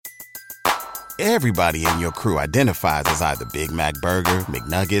Everybody in your crew identifies as either Big Mac Burger,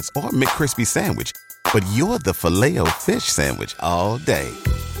 McNuggets, or McCrispy Sandwich. But you're the Filet-O-Fish Sandwich all day.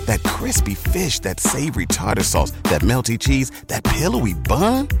 That crispy fish, that savory tartar sauce, that melty cheese, that pillowy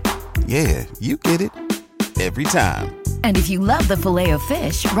bun. Yeah, you get it. Every time. And if you love the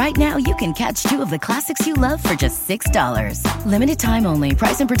Filet-O-Fish, right now you can catch two of the classics you love for just $6. Limited time only.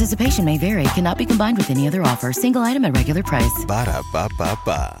 Price and participation may vary. Cannot be combined with any other offer. Single item at regular price.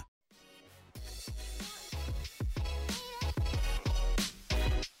 Ba-da-ba-ba-ba.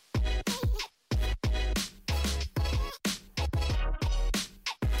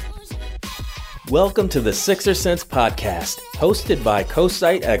 Welcome to the Sixer Sense podcast, hosted by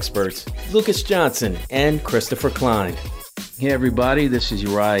co-site experts Lucas Johnson and Christopher Klein. Hey everybody, this is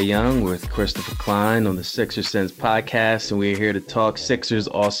Uriah Young with Christopher Klein on the Sixer Sense podcast, and we're here to talk Sixers,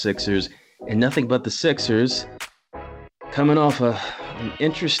 all Sixers, and nothing but the Sixers. Coming off an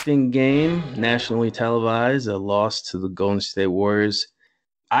interesting game, nationally televised, a loss to the Golden State Warriors.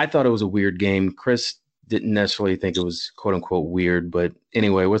 I thought it was a weird game. Chris didn't necessarily think it was quote-unquote weird, but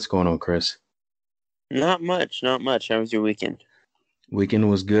anyway, what's going on, Chris? Not much. How was your weekend? Weekend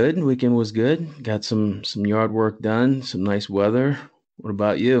was good. Got some yard work done, some nice weather. What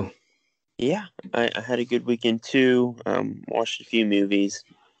about you? Yeah, I had a good weekend too. Watched a few movies.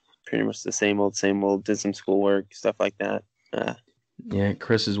 Pretty much the same old. Did some schoolwork, stuff like that. Yeah,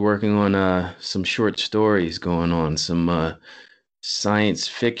 Chris is working on some short stories going on, some science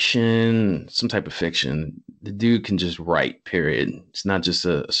fiction, some type of fiction. The dude can just write, period. It's not just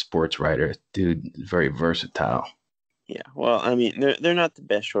a sports writer. Dude is very versatile. Yeah, well, I mean, they're not the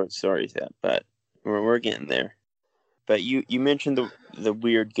best short stories yet, but we're getting there. But you mentioned the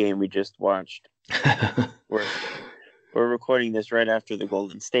weird game we just watched. We're recording this right after the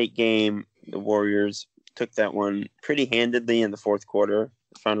Golden State game. The Warriors took that one pretty handedly in the fourth quarter.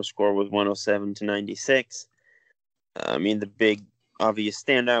 The final score was 107-96. I mean, the big obvious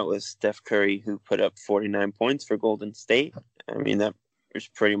standout was Steph Curry, who put up 49 points for Golden State. I mean, that was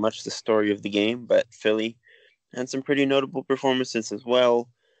pretty much the story of the game, but Philly had some pretty notable performances as well.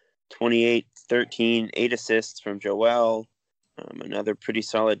 28, 13, 8 assists from Joel. Another pretty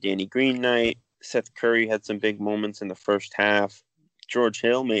solid Danny Green night. Seth Curry had some big moments in the first half. George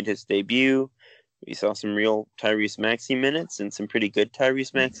Hill made his debut. We saw some real Tyrese Maxey minutes and some pretty good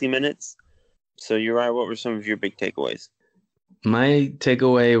Tyrese Maxey minutes. So, Uriah, what were some of your big takeaways? My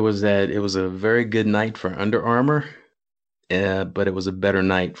takeaway was that it was a very good night for Under Armour, but it was a better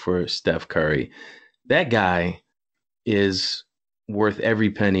night for Steph Curry. That guy is worth every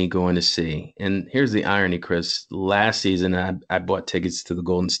penny going to see. And here's the irony, Chris. Last season, I bought tickets to the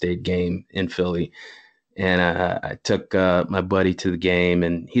Golden State game in Philly, and I took my buddy to the game,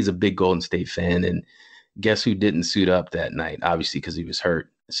 and he's a big Golden State fan. And guess who didn't suit up that night? Obviously, because he was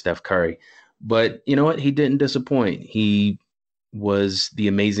hurt, Steph Curry. But you know what? He didn't disappoint. He was the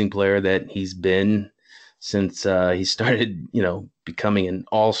amazing player that he's been since he started, becoming an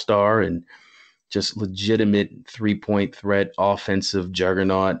all-star and just legitimate three-point threat, offensive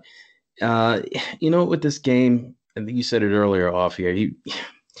juggernaut. With this game, I think you said it earlier off here, you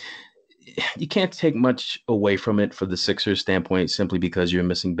can't take much away from it for the Sixers standpoint simply because you're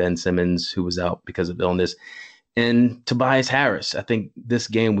missing Ben Simmons, who was out because of illness, and Tobias Harris. I think this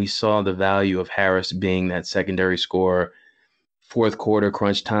game we saw the value of Harris being that secondary scorer. Fourth quarter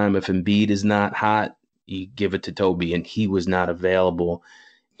crunch time, if Embiid is not hot, you give it to Toby, and he was not available.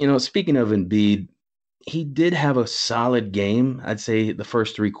 Speaking of Embiid, he did have a solid game. I'd say the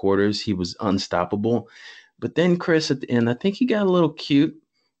first three quarters, he was unstoppable. But then, Chris, at the end, I think he got a little cute.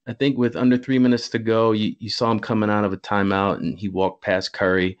 I think with under 3 minutes to go, you saw him coming out of a timeout, and he walked past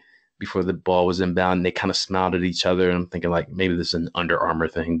Curry before the ball was inbound, and they kind of smiled at each other. And I'm thinking, like, maybe this is an Under Armour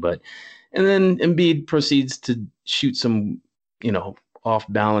thing. And then Embiid proceeds to shoot some,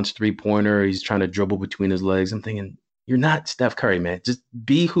 off-balance three-pointer. He's trying to dribble between his legs. I'm thinking, you're not Steph Curry, man. Just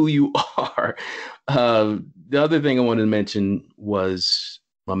be who you are. The other thing I wanted to mention was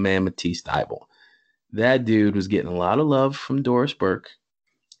my man Matisse Thybulle. That dude was getting a lot of love from Doris Burke,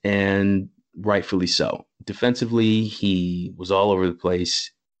 and rightfully so. Defensively, he was all over the place,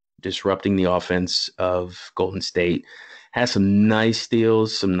 disrupting the offense of Golden State. Had some nice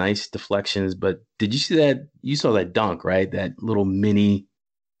steals, some nice deflections, but did you see that? You saw that dunk, right? That little mini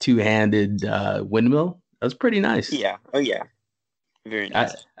two-handed windmill? That was pretty nice. Yeah. Oh, yeah. Very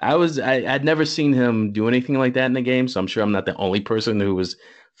nice. I'd never seen him do anything like that in the game, so I'm sure I'm not the only person who was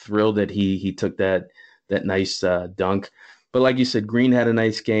thrilled that he took that nice dunk. But like you said, Green had a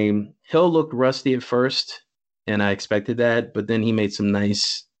nice game. Hill looked rusty at first, and I expected that, but then he made some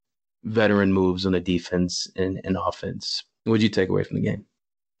nice veteran moves on the defense and offense. What did you take away from the game?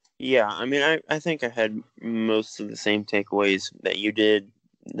 Yeah, I mean, I think I had most of the same takeaways that you did.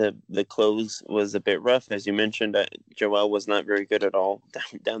 The close was a bit rough, as you mentioned. Joel was not very good at all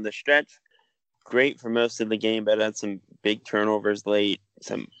down the stretch. Great for most of the game, but had some big turnovers late,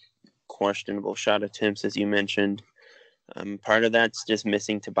 some questionable shot attempts, as you mentioned. Part of that's just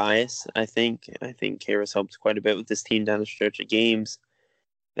missing Tobias. I think Harris helped quite a bit with this team down the stretch of games.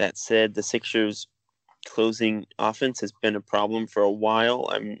 That said, the Sixers' closing offense has been a problem for a while.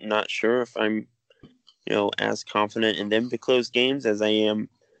 I'm not sure if I'm, as confident in them to close games as I am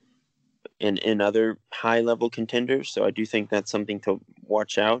in other high-level contenders. So I do think that's something to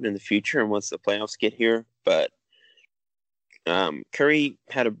watch out in the future and once the playoffs get here. But Curry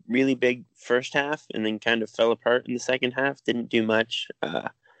had a really big first half and then kind of fell apart in the second half. Didn't do much.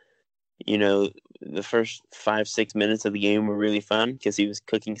 The first 5-6 minutes of the game were really fun because he was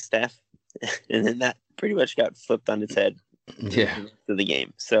cooking Steph, and then that pretty much got flipped on its head. Yeah. To the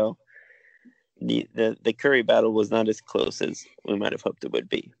game. So the Curry battle was not as close as we might have hoped it would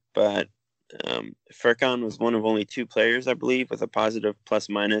be. But Furkan was one of only 2 players, I believe, with a positive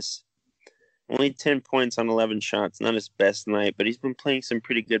plus-minus. Only 10 points on 11 shots. Not his best night, but he's been playing some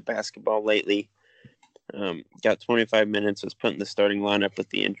pretty good basketball lately. Got 25 minutes, was put in the starting lineup with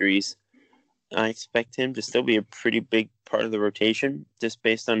the injuries. I expect him to still be a pretty big part of the rotation, just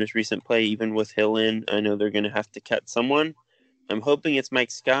based on his recent play, even with Hill in. I know they're going to have to cut someone. I'm hoping it's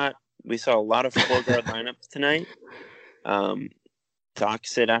Mike Scott. We saw a lot of 4-guard lineups tonight. Doc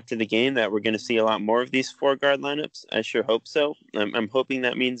said after the game that we're going to see a lot more of these 4-guard lineups. I sure hope so. I'm hoping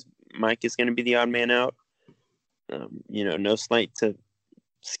that means Mike is going to be the odd man out. No slight to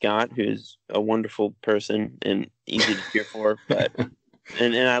Scott, who's a wonderful person and easy to cheer for, but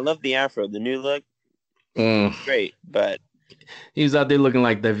and I love the afro, the new look. Great, but he was out there looking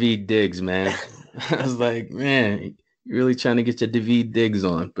like David Diggs, man. I was like, man, you're really trying to get your David Diggs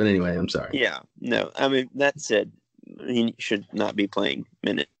on. But anyway, I'm sorry. Yeah, no, I mean, that said, he should not be playing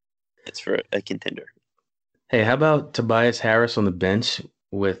minutes for a contender. Hey, how about Tobias Harris on the bench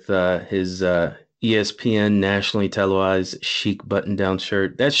with his ESPN nationally televised chic button-down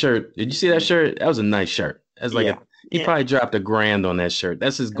shirt? That shirt, did you see that shirt? That was a nice shirt. That's like he probably dropped $1,000 on that shirt.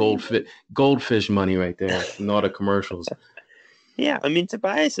 That's his goldfish money right there in all the commercials. Yeah, I mean,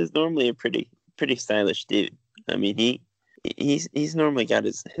 Tobias is normally a pretty stylish dude. I mean, he's normally got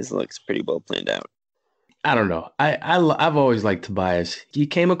his looks pretty well planned out. I don't know. I've always liked Tobias. He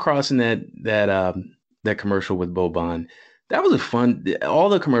came across in that commercial with Boban. That was a fun. All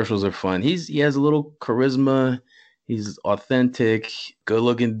the commercials are fun. He has a little charisma. He's authentic,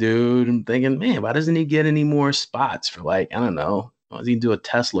 good-looking dude. I'm thinking, man, why doesn't he get any more spots for, like, I don't know, why doesn't he do a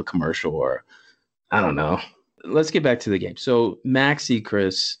Tesla commercial or I don't know. Let's get back to the game. So Maxey,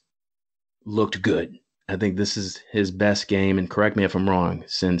 Chris, looked good. I think this is his best game, and correct me if I'm wrong,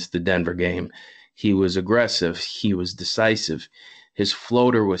 since the Denver game. He was aggressive. He was decisive. His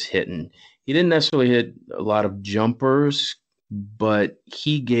floater was hitting. He didn't necessarily hit a lot of jumpers, but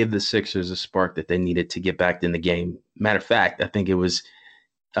he gave the Sixers a spark that they needed to get back in the game. Matter of fact, I think it was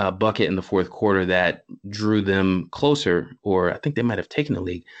a bucket in the fourth quarter that drew them closer, or I think they might have taken the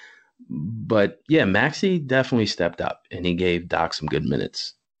lead. But yeah, Maxey definitely stepped up, and he gave Doc some good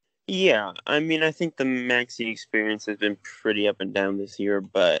minutes. Yeah, I mean, I think the Maxey experience has been pretty up and down this year,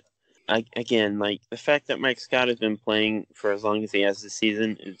 but again, like the fact that Mike Scott has been playing for as long as he has this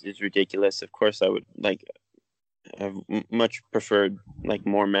season is ridiculous. Of course, I would I've much preferred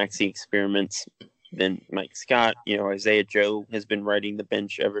more Maxey experiments than Mike Scott. Isaiah Joe has been riding the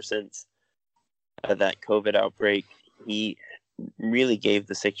bench ever since that COVID outbreak. He really gave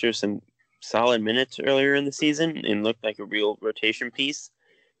the Sixers some solid minutes earlier in the season and looked like a real rotation piece.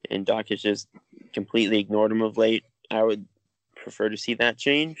 And Doc has just completely ignored him of late. I would prefer to see that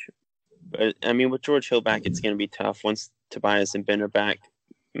change. But, I mean, with George Hill back, it's going to be tough. Once Tobias and Ben are back,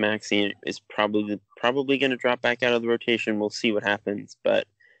 Maxey is probably going to drop back out of the rotation. We'll see what happens. But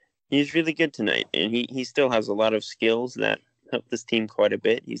he's really good tonight, and he still has a lot of skills that help this team quite a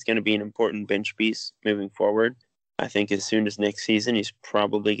bit. He's going to be an important bench piece moving forward. I think as soon as next season, he's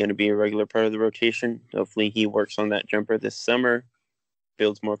probably going to be a regular part of the rotation. Hopefully he works on that jumper this summer,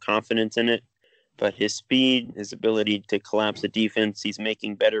 builds more confidence in it. But his speed, his ability to collapse a defense, he's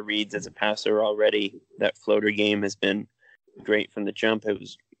making better reads as a passer already. That floater game has been great from the jump. It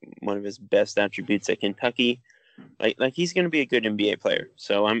was one of his best attributes at Kentucky. Like he's going to be a good NBA player.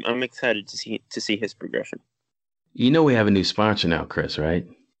 So I'm excited to see his progression. You know we have a new sponsor now, Chris, right?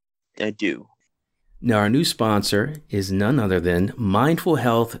 I do. Now, our new sponsor is none other than Mindful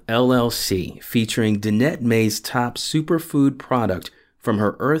Health LLC, featuring Danette May's top superfood product from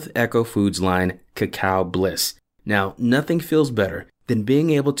her Earth Echo Foods line, Cacao Bliss. Now, nothing feels better than being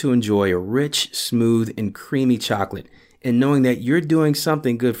able to enjoy a rich, smooth, and creamy chocolate and knowing that you're doing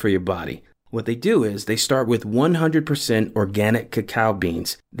something good for your body. What they do is they start with 100% organic cacao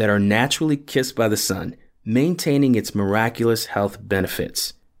beans that are naturally kissed by the sun, maintaining its miraculous health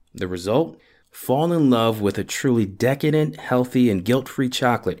benefits. The result? Fall in love with a truly decadent, healthy, and guilt-free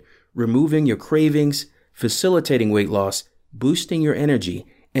chocolate, removing your cravings, facilitating weight loss, boosting your energy,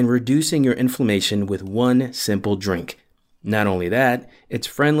 and reducing your inflammation with one simple drink. Not only that, it's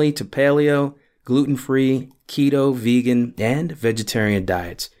friendly to paleo, gluten-free, keto, vegan, and vegetarian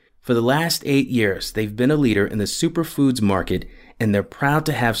diets. For the last 8 years, they've been a leader in the superfoods market, and they're proud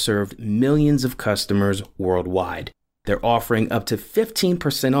to have served millions of customers worldwide. They're offering up to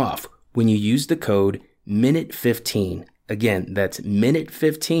 15% off when you use the code MINUTE15. Again, that's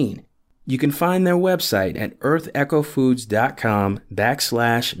MINUTE15. You can find their website at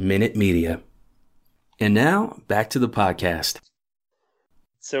earthechofoods.com/Minute Media. And now, back to the podcast.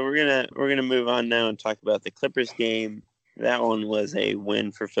 So we're gonna move on now and talk about the Clippers game. That one was a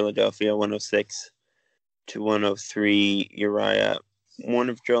win for Philadelphia, 106-103. Uriah, one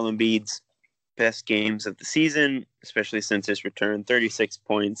of Joel Embiid's best games of the season, especially since his return. 36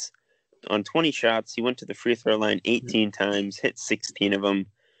 points on 20 shots. He went to the free throw line 18 times, hit 16 of them,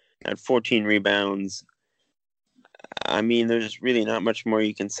 had 14 rebounds. I mean, there's really not much more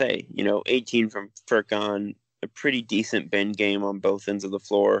you can say. 18 from Furkan, a pretty decent bend game on both ends of the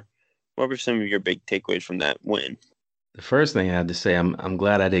floor. What were some of your big takeaways from that win? The first thing I had to say, I'm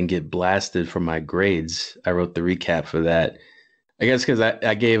glad I didn't get blasted for my grades. I wrote the recap for that. I guess because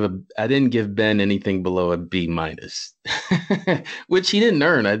I didn't give Ben anything below a B minus, which he didn't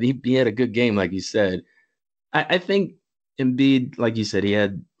earn. He had a good game, like you said. I think Embiid, like you said, he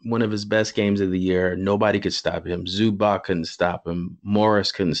had one of his best games of the year. Nobody could stop him. Zubac couldn't stop him.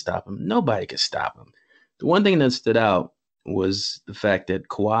 Morris couldn't stop him. Nobody could stop him. The one thing that stood out was the fact that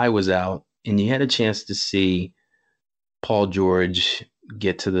Kawhi was out, and you had a chance to see Paul George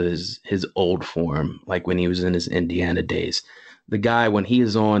get to his old form, like when he was in his Indiana days. The guy, when he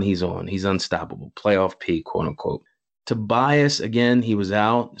is on, he's on. He's unstoppable. Playoff P, quote unquote. Tobias, again, he was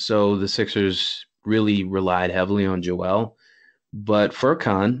out, so the Sixers really relied heavily on Joel. But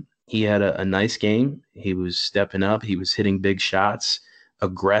Furkan, he had a nice game. He was stepping up. He was hitting big shots,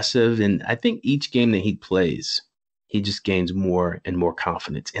 aggressive. And I think each game that he plays, he just gains more and more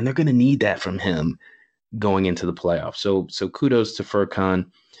confidence. And they're going to need that from him going into the playoffs. So kudos to Furkan.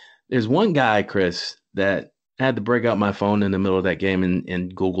 There's one guy, Chris, that I had to break out my phone in the middle of that game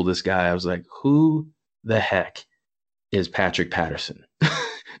and Google this guy. I was like, who the heck is Patrick Patterson?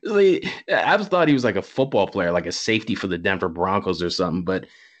 I thought he was like a football player, like a safety for the Denver Broncos or something. But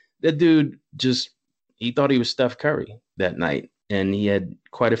that dude he thought he was Steph Curry that night. And he had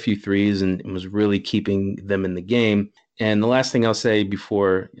quite a few threes and was really keeping them in the game. And the last thing I'll say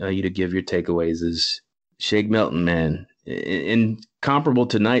before you to give your takeaways is Shake Milton, man. In comparable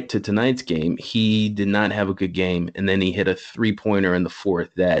to tonight's game, he did not have a good game. And then he hit a 3-pointer in the fourth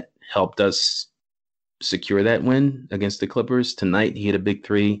that helped us secure that win against the Clippers. Tonight, he hit a big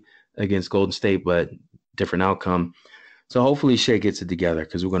 3 against Golden State, but different outcome. So hopefully Shake gets it together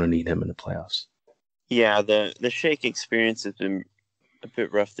because we're going to need him in the playoffs. Yeah, the Shake experience has been a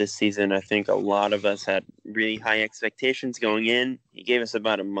bit rough this season. I think a lot of us had really high expectations going in. He gave us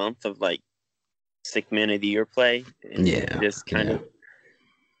about a month of like Sixth Man of the Year play, and just kind of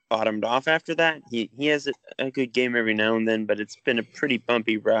bottomed off after that. He has a good game every now and then, but it's been a pretty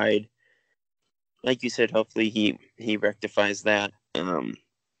bumpy ride. Like you said, hopefully he rectifies that.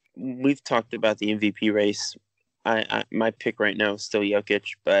 We've talked about the MVP race. My pick right now is still Jokic,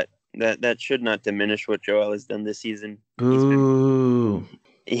 but that should not diminish what Joel has done this season.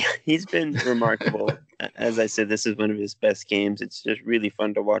 He's been remarkable. As I said, this is one of his best games. It's just really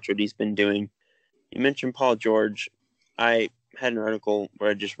fun to watch what he's been doing. You mentioned Paul George. I had an article where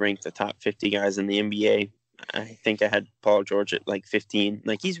I just ranked the top 50 guys in the NBA. I think I had Paul George at like 15.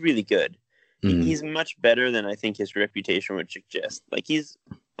 Like, he's really good. Mm-hmm. He's much better than I think his reputation would suggest. Like, he's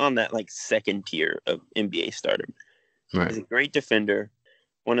on that like second tier of NBA stardom. Right. He's a great defender,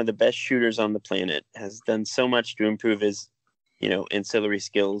 one of the best shooters on the planet, has done so much to improve his, ancillary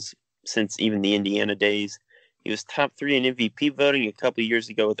skills since even the Indiana days. He was top 3 in MVP voting a couple years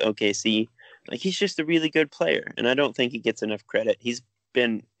ago with OKC. Like, he's just a really good player, and I don't think he gets enough credit. He's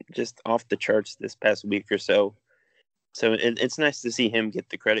been just off the charts this past week or so. So it's nice to see him get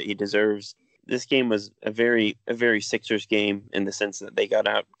the credit he deserves. This game was a very Sixers game in the sense that they got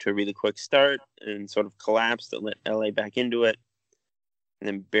out to a really quick start and sort of collapsed and let LA back into it, and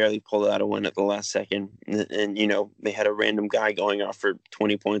then barely pulled out a win at the last second. And they had a random guy going off for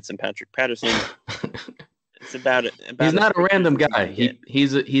 20 points and Patrick Patterson. It's about He's not a random as you guy. can get.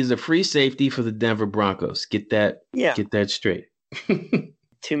 He's a free safety for the Denver Broncos. Get that straight.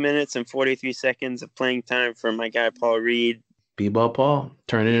 2 minutes and 43 seconds of playing time for my guy Paul Reed. B-ball Paul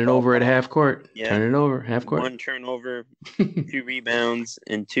turning it B-ball over at Paul. half court. Yeah. Turning it over half court. 1 turnover, 2 rebounds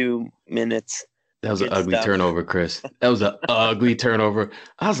in 2 minutes. That was Good an ugly stuff. turnover, Chris. That was an ugly turnover.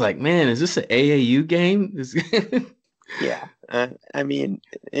 I was like, man, is this an AAU game? Yeah. I mean,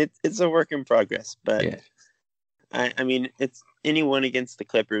 it's a work in progress, but yeah. I mean, it's anyone against the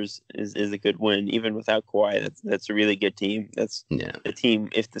Clippers is a good win, even without Kawhi. That's a really good team. That's a team.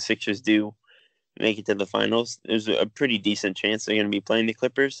 If the Sixers do make it to the finals, there's a pretty decent chance they're going to be playing the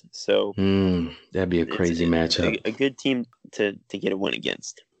Clippers. So that'd be a crazy matchup. A good team to get a win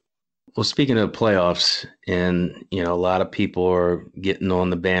against. Well, speaking of playoffs, and a lot of people are getting on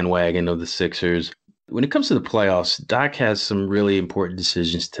the bandwagon of the Sixers. When it comes to the playoffs, Doc has some really important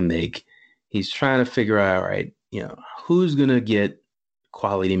decisions to make. He's trying to figure out, all right, who's going to get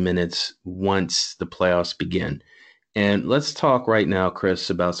quality minutes once the playoffs begin. And let's talk right now, Chris,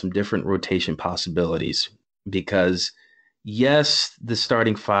 about some different rotation possibilities. Because yes, the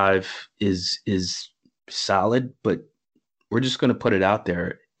starting five is solid, but we're just going to put it out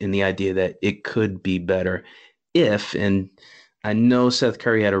there in the idea that it could be better if, and I know Seth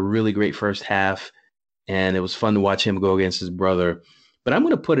Curry had a really great first half, and it was fun to watch him go against his brother. But I'm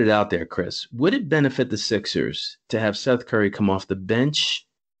going to put it out there, Chris. Would it benefit the Sixers to have Seth Curry come off the bench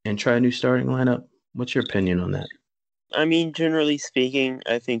and try a new starting lineup? What's your opinion on that? I mean, generally speaking,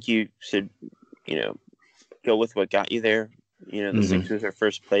 I think you should, go with what got you there. The Sixers are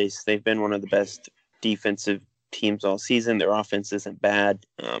first place. They've been one of the best defensive teams all season. Their offense isn't bad.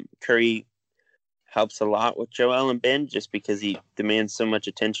 Curry helps a lot with Joel and Ben just because he demands so much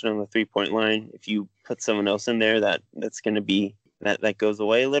attention on the 3-point line. If you put someone else in there, that's going to be that goes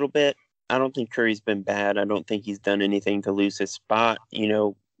away a little bit. I don't think Curry's been bad. I don't think he's done anything to lose his spot.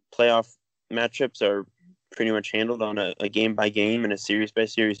 Playoff matchups are pretty much handled on a game by game and a series by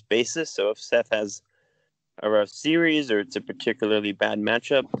series basis. So if Seth has a rough series or it's a particularly bad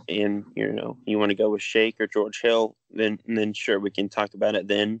matchup and you want to go with Shake or George Hill, then sure, we can talk about it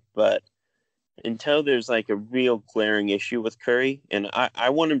then. But until there's like a real glaring issue with Curry, and I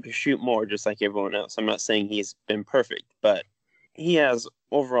want him to shoot more just like everyone else. I'm not saying he's been perfect, but he has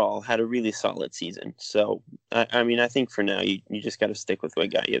overall had a really solid season. So, I think for now, you just got to stick with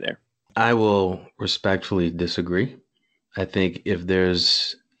what got you there. I will respectfully disagree. I think if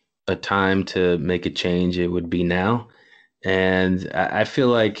there's a time to make a change, it would be now. And I feel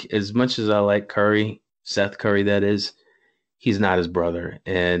like as much as I like Curry, Seth Curry, that is, he's not his brother.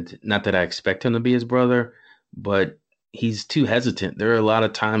 And not that I expect him to be his brother, but he's too hesitant. There are a lot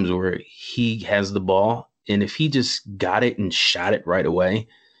of times where he has the ball, and if he just got it and shot it right away,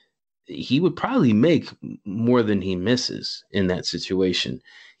 he would probably make more than he misses in that situation.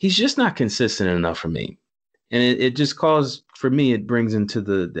 He's just not consistent enough for me. And it just for me, it brings into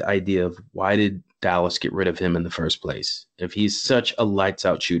the idea of why did Dallas get rid of him in the first place? If he's such a lights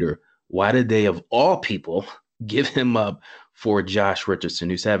out shooter, why did they, of all people, give him up for Josh Richardson,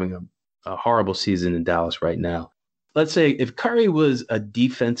 who's having a horrible season in Dallas right now? Let's say if Curry was a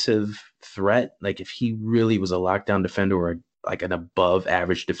defensive threat, like if he really was a lockdown defender or like an above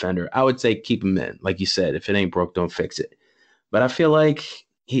average defender, I would say keep him in. Like you said, if it ain't broke, don't fix it. But I feel like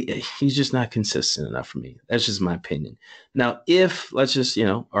he's just not consistent enough for me. That's just my opinion. Now, if, let's just,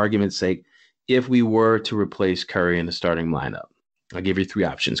 argument's sake, if we were to replace Curry in the starting lineup, I'll give you 3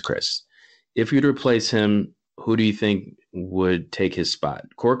 options, Chris. If you'd replace him, who do you think would take his spot?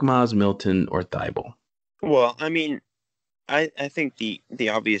 Korkmaz, Milton, or Thibault? Well, I mean, I think the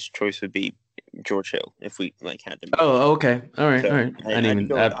obvious choice would be George Hill if we had to. Oh, okay. All right. So all right. I'd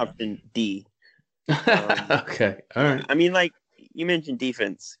go with option D. Okay. All right. I mean, like you mentioned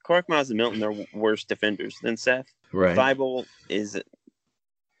defense. Korkmaz and Milton are worse defenders than Seth. Right. Thibault is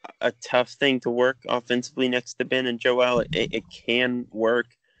a tough thing to work offensively next to Ben and Joel. It can work.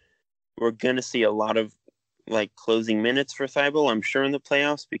 We're going to see a lot of closing minutes for Thibault, I'm sure, in the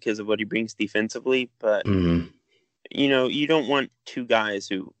playoffs because of what he brings defensively. But, you don't want 2 guys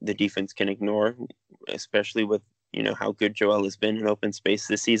who the defense can ignore, especially with, how good Joel has been in open space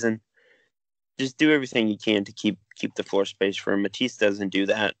this season. Just do everything you can to keep the floor space for him. Matisse doesn't do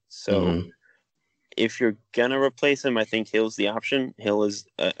that. So if you're going to replace him, I think Hill's the option. Hill is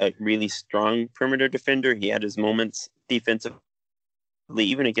a really strong perimeter defender. He had his moments defensively,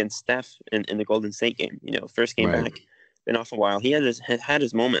 even against Steph in the Golden State game. First game back, been off a while. He had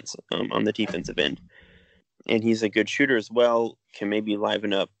his moments on the defensive end. And he's a good shooter as well, can maybe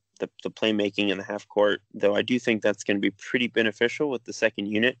liven up the playmaking in the half court, though I do think that's going to be pretty beneficial with the second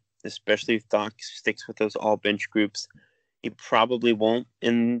unit. especially if Doc sticks with those all bench groups. He probably won't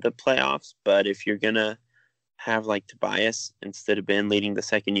in the playoffs, but if you're going to have like Tobias instead of Ben leading the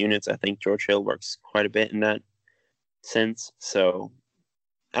second units, I think George Hill works quite a bit in that sense. So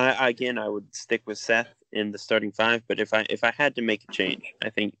I would stick with Seth in the starting five, but if I had to make a change,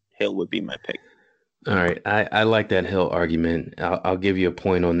 I think Hill would be my pick. All right. I like that Hill argument. I'll give you a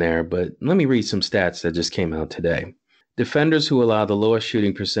point on there, but let me read some stats that just came out today. Defenders who allow the lowest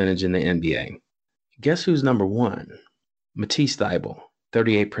shooting percentage in the NBA. Guess who's number one? Matisse Thybulle,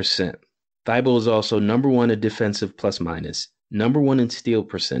 38%. Thybulle is also number one in defensive plus minus, number one in steal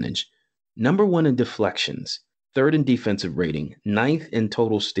percentage, number one in deflections, third in defensive rating, ninth in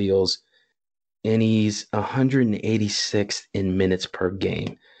total steals, and he's 186th in minutes per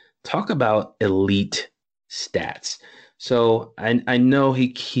game. Talk about elite stats. So I know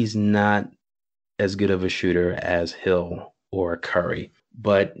he's not as good of a shooter as Hill or Curry,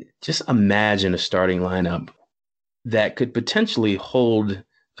 but just imagine a starting lineup that could potentially hold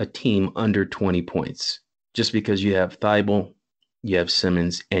a team under 20 points just because you have Thybulle, you have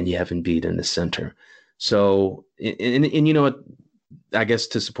Simmons, and you have Embiid in the center. So, and you know what, I guess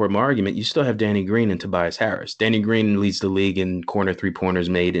to support my argument, you still have Danny Green and Tobias Harris. Danny Green leads the league in corner three-pointers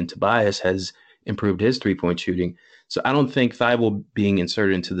made, and Tobias has improved his three-point shooting. So I don't think Thybulle being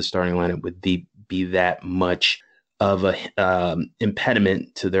inserted into the starting lineup would be that much of a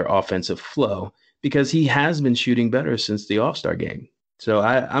impediment to their offensive flow, because he has been shooting better since the All-Star game. So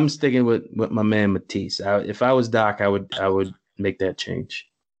I'm sticking with my man Matisse. If I was Doc, I would make that change.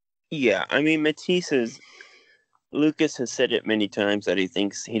 Yeah, I mean, Lucas has said it many times that he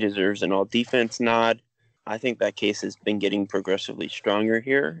thinks he deserves an all-defense nod. I think that case has been getting progressively stronger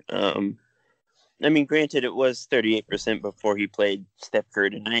here. I mean, granted, it was 38% before he played Steph Curry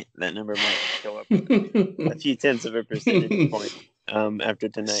tonight. That number might go up a few tenths of a percentage point after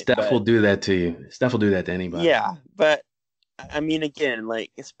tonight. Steph will do that to you. Steph will do that to anybody. Yeah, but I mean, again,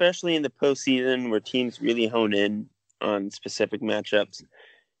 like especially in the postseason where teams really hone in on specific matchups,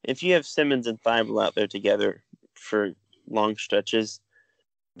 if you have Simmons and Thybulle out there together for long stretches,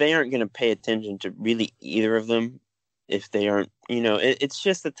 they aren't going to pay attention to really either of them if they aren't, it's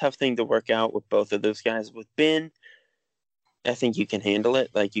just a tough thing to work out with both of those guys. With Ben, I think you can handle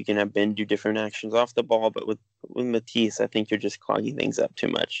it. Like you can have Ben do different actions off the ball, but with Matisse, I think you're just clogging things up too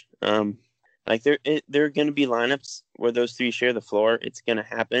much. Like there are going to be lineups where those three share the floor. It's going to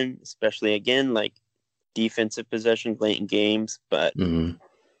happen, especially again, like defensive possessions late in games, but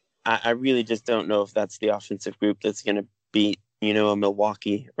I really just don't know if that's the offensive group that's going to beat, a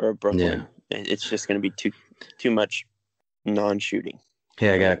Milwaukee or a Brooklyn. Yeah. It's just going to be too much non-shooting.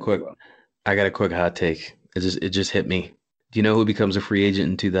 Hey, I got a quick hot take. It just hit me. Do you know who becomes a free agent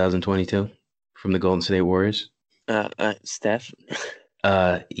in 2022 from the Golden State Warriors? Steph.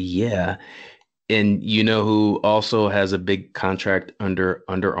 Yeah. And you know who also has a big contract under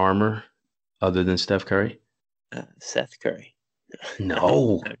Armour other than Steph Curry? Seth Curry.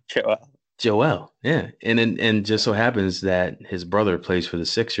 No. Joel. Yeah. And just so happens that his brother plays for the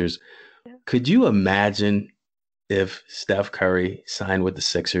Sixers. Could you imagine if Steph Curry signed with the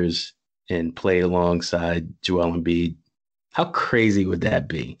Sixers and played alongside Joel Embiid? How crazy would that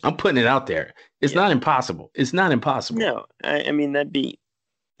be? I'm putting it out there. It's not impossible. It's not impossible. No, I mean, that'd be,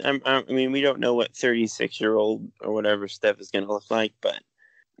 I mean, we don't know what 36-year-old or whatever Steph is going to look like, but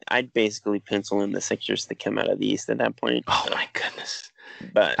I'd basically pencil in the Sixers to come out of the East at that point. Oh, my goodness.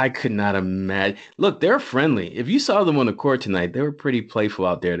 But I could not imagine. Look, they're friendly. If you saw them on the court tonight, they were pretty playful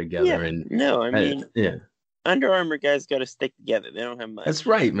out there together. Yeah, Under Armour guys got to stick together. They don't have much. That's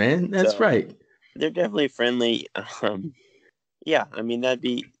right, man. That's right. They're definitely friendly. Yeah, I mean, that'd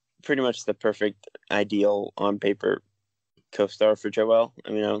be pretty much the perfect ideal on paper co-star for Joel.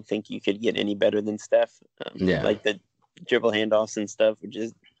 I mean, I don't think you could get any better than Steph. Like the dribble handoffs and stuff would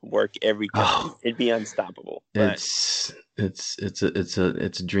just work every time. It'd be unstoppable. It's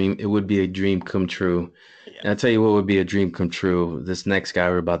a dream. It would be a dream come true. Yeah. And I'll tell you what would be a dream come true. This next guy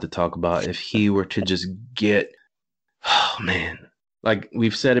we're about to talk about, if he were to just get, oh man, like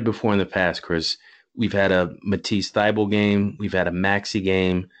we've said it before in the past, Chris, we've had a Matisse Thybulle game. We've had a Maxey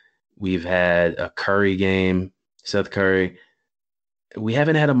game. We've had a Curry game, Seth Curry. We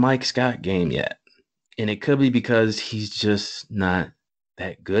haven't had a Mike Scott game yet. And it could be because he's just not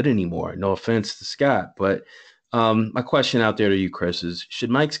that good anymore. No offense to Scott. But my question out there to you, Chris, is should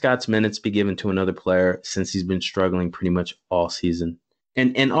Mike Scott's minutes be given to another player since he's been struggling pretty much all season?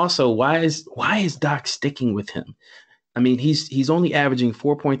 And also, why is Doc sticking with him? I mean, he's only averaging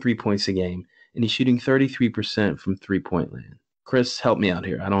 4.3 points a game, and he's shooting 33% from three-point land. Chris, help me out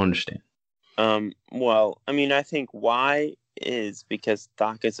here. I don't understand. Well, I mean, I think why is because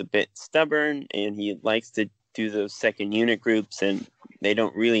Doc is a bit stubborn and he likes to do those second unit groups, and they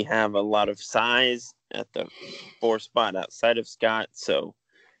don't really have a lot of size at the 4 spot outside of Scott. So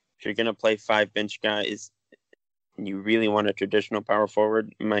if you're going to play 5 bench guys, you really want a traditional power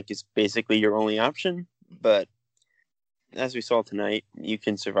forward, Mike is basically your only option. But as we saw tonight, you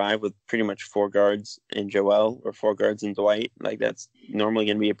can survive with pretty much 4 guards in Joel or 4 guards in Dwight. Like, that's normally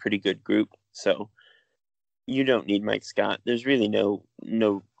going to be a pretty good group. So you don't need Mike Scott. There's really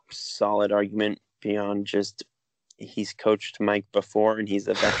no solid argument beyond just he's coached Mike before and he's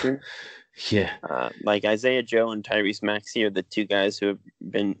a veteran. Yeah. Like Isaiah Joe and Tyrese Maxey are the 2 guys who have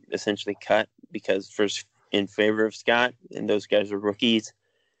been essentially cut because in favor of Scott, and those guys are rookies.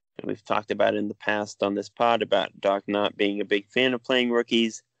 And we've talked about it in the past on this pod about Doc not being a big fan of playing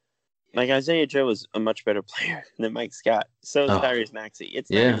rookies. Like, Isaiah Joe is a much better player than Mike Scott. So is Tyrese Maxey. It's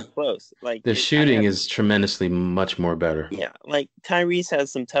not even close. Like, the shooting is tremendously much more better. Yeah, like Tyrese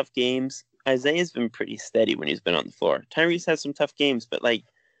has some tough games. Isaiah's been pretty steady when he's been on the floor. Tyrese has some tough games, but like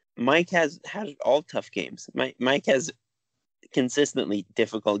Mike has had all tough games. Mike has consistently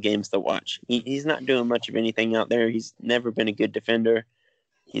difficult games to watch. He's not doing much of anything out there. He's never been a good defender.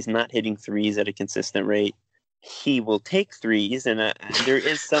 He's not hitting threes at a consistent rate. He will take threes, and there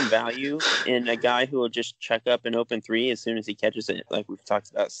is some value in a guy who will just check up an open 3 as soon as he catches it. Like we've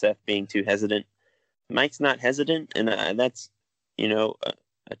talked about Steph being too hesitant. Mike's not hesitant, and that's,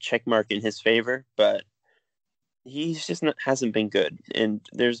 a check mark in his favor, but he's just hasn't been good. And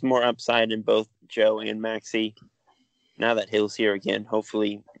there's more upside in both Joe and Maxey. Now that Hill's here again,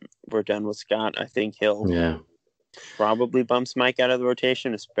 hopefully we're done with Scott. I think Hill probably bumps Mike out of the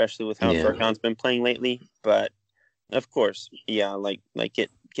rotation, especially with how Furkan's been playing lately. But of course, get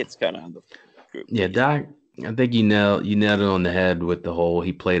Scott out of the group. Yeah, Doc, I think you nailed it on the head with the whole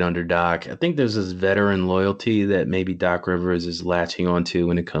he played under Doc. I think there's this veteran loyalty that maybe Doc Rivers is latching onto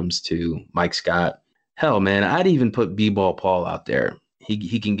when it comes to Mike Scott. Hell, man, I'd even put B-Ball Paul out there.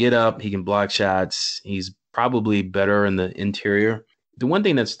 He can get up, he can block shots. He's probably better in the interior. The one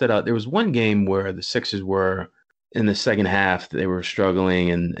thing that stood out, there was one game where the Sixers were in the second half, they were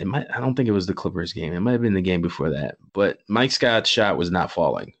struggling, and I don't think it was the Clippers game. It might have been the game before that. But Mike Scott's shot was not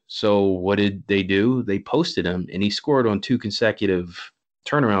falling. So what did they do? They posted him, and he scored on 2 consecutive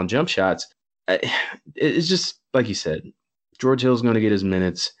turnaround jump shots. It's just, like you said, George Hill's going to get his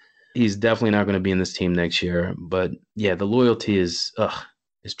minutes. He's definitely not going to be in this team next year. But, yeah, the loyalty is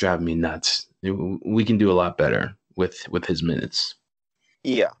it's driving me nuts. We can do a lot better with his minutes.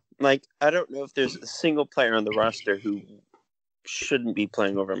 Yeah. Like, I don't know if there's a single player on the roster who shouldn't be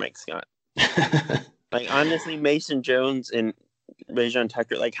playing over Mike Scott. Like, honestly, Mason Jones and Rajon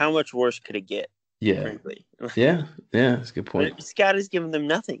Tucker, like, how much worse could it get? Yeah. Frankly. Yeah, that's a good point. But Scott has given them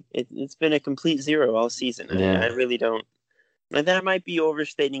nothing. It's been a complete 0 all season. I really don't. Like, that might be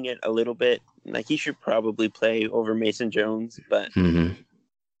overstating it a little bit. Like, he should probably play over Mason Jones, but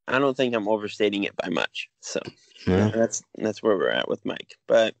I don't think I'm overstating it by much. So that's where we're at with Mike.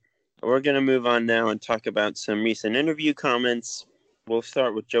 But we're going to move on now and talk about some recent interview comments. We'll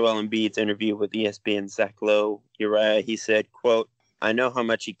start with Joel Embiid's interview with ESPN's Zach Lowe. Uriah, he said, quote, "I know how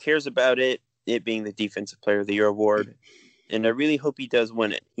much he cares about it being the Defensive Player of the Year award, and I really hope he does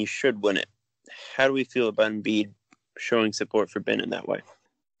win it. He should win it. How do we feel about Embiid showing support for Ben in that way?"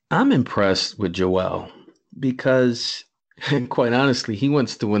 I'm impressed with Joel because, quite honestly, he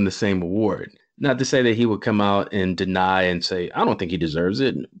wants to win the same award. Not to say that he would come out and deny and say, I don't think he deserves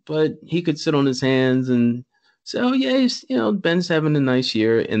it, but he could sit on his hands and say, oh, yeah, Ben's having a nice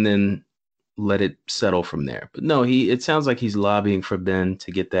year, and then let it settle from there. But no, it sounds like he's lobbying for Ben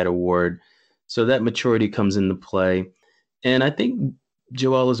to get that award. So that maturity comes into play. And I think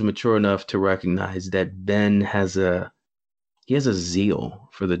Joel is mature enough to recognize that Ben has a zeal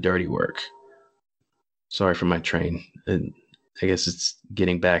for the dirty work. Sorry for my train. I guess it's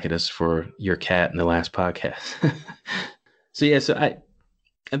getting back at us for your cat in the last podcast. So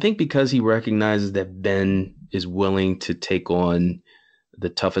I think because he recognizes that Ben is willing to take on the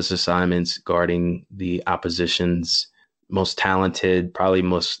toughest assignments, guarding the opposition's most talented, probably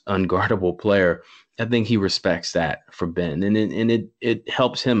most unguardable player, I think he respects that for Ben, and it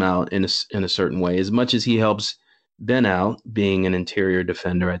helps him out in a certain way. As much as he helps Ben out being an interior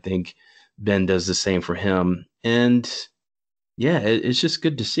defender, I think Ben does the same for him. And yeah, it's just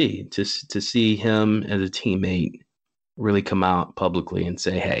good to see him as a teammate really come out publicly and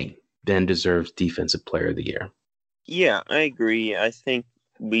say, hey, Ben deserves Defensive Player of the Year. Yeah, I agree. I think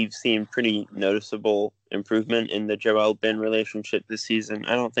we've seen pretty noticeable improvement in the Joel-Ben relationship this season.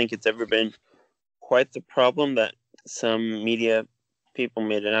 I don't think it's ever been quite the problem that some media people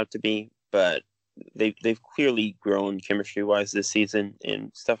made it out to be, but they've clearly grown chemistry wise this season,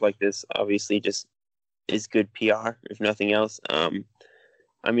 and stuff like this obviously just is good PR if nothing else.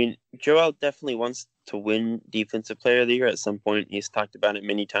 I mean, Joel definitely wants to win Defensive Player of the Year at some point. He's talked about it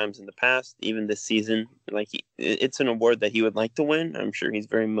many times in the past, even this season. Like it's an award that he would like to win. I'm sure he's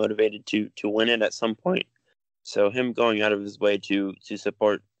very motivated to win it at some point. So him going out of his way to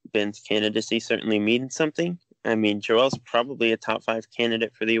support Ben's candidacy certainly means something. I mean, Joel's probably a top 5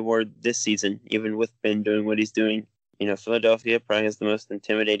 candidate for the award this season, even with Ben doing what he's doing. You know, Philadelphia probably has the most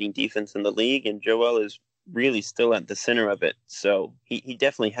intimidating defense in the league, and Joel is really still at the center of it. So he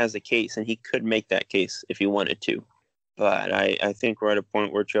definitely has a case, and he could make that case if he wanted to. But I think we're at a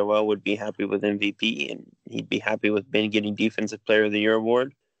point where Joel would be happy with MVP, and he'd be happy with Ben getting Defensive Player of the Year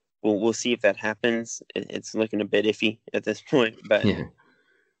award. We'll see if that happens. It's looking a bit iffy at this point, but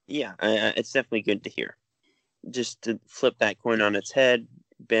yeah, it's definitely good to hear. Just to flip that coin on its head,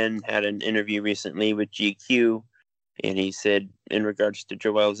 Ben had an interview recently with GQ, and he said in regards to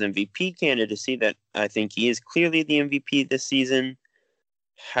Joel's MVP candidacy that I think he is clearly the MVP this season.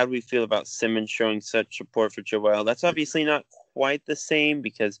 How do we feel about Simmons showing such support for Joel? That's obviously not quite the same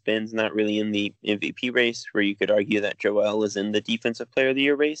because Ben's not really in the MVP race, where you could argue that Joel is in the Defensive Player of the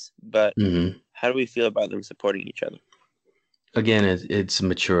Year race. But how do we feel about them supporting each other? Again, it's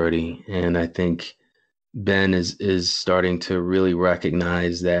maturity, and I think Ben is starting to really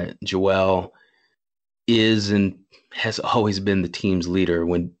recognize that Joel is and has always been the team's leader.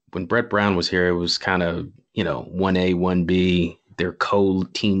 When Brett Brown was here, it was kind of, 1A, 1B, they're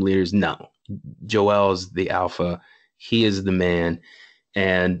co-team leaders. No, Joel's the alpha. He is the man.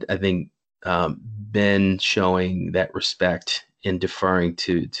 And I think Ben showing that respect and deferring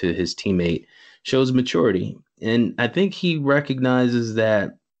to his teammate shows maturity. And I think he recognizes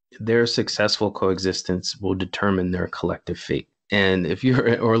that their successful coexistence will determine their collective fate. And if you're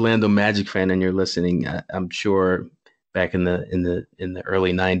an Orlando Magic fan and you're listening, I'm sure back in the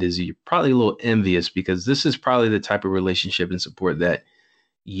early 90s, you're probably a little envious because this is probably the type of relationship and support that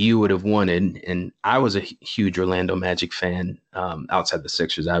you would have wanted. And I was a huge Orlando Magic fan outside the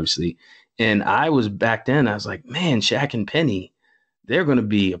Sixers, obviously. And I was back then, I was like, man, Shaq and Penny, they're going to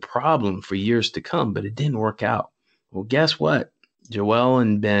be a problem for years to come, but it didn't work out. Well, guess what? Joel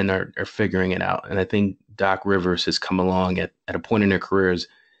and Ben are figuring it out. And I think Doc Rivers has come along at a point in their careers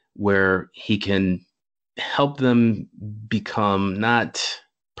where he can help them become not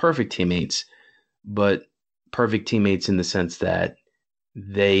perfect teammates, but perfect teammates in the sense that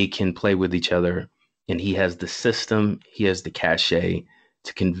they can play with each other. And he has the system, he has the cachet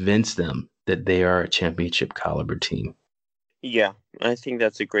to convince them that they are a championship caliber team. Yeah, I think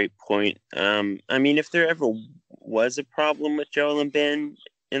that's a great point. I mean, if there ever was a problem with Joel and Ben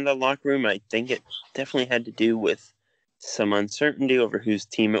in the locker room, I think it definitely had to do with some uncertainty over whose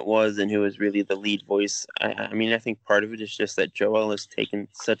team it was and who was really the lead voice. I mean, I think part of it is just that Joel has taken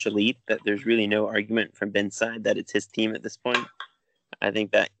such a leap that there's really no argument from Ben's side that it's his team at this point. I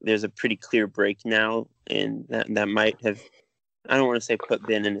think that there's a pretty clear break now, and that might have, I don't want to say put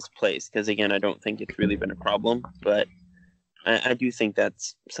Ben in his place, because again, I don't think it's really been a problem, but I do think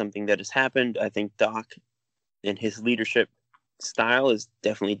that's something that has happened. I think Doc and his leadership style is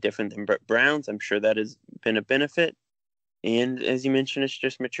definitely different than Brett Brown's. I'm sure that has been a benefit. And as you mentioned, it's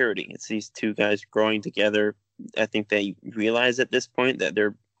just maturity. It's these two guys growing together. I think they realize at this point that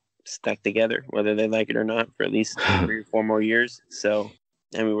they're stuck together, whether they like it or not, for at least 3 or 4 more years. So,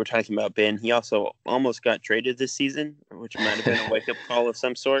 I mean, we're talking about Ben. He also almost got traded this season, which might have been a wake-up call of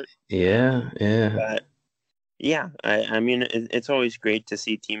some sort. Yeah. But yeah, I mean, it's always great to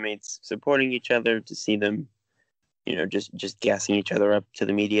see teammates supporting each other, to see them, just gassing each other up to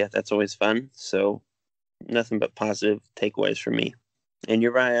the media. That's always fun. So nothing but positive takeaways for me. And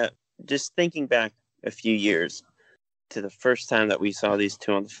Uriah, just thinking back a few years to the first time that we saw these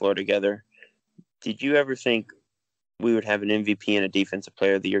two on the floor together, did you ever think we would have an MVP and a Defensive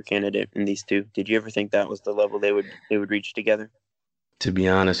Player of the Year candidate in these two? Did you ever think that was the level they would reach together? To be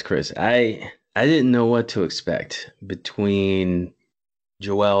honest, Chris, I didn't know what to expect between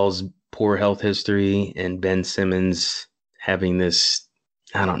Joel's poor health history and Ben Simmons having this,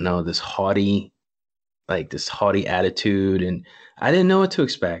 I don't know, this haughty attitude. And I didn't know what to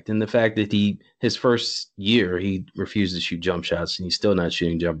expect. And the fact that his first year, he refused to shoot jump shots and he's still not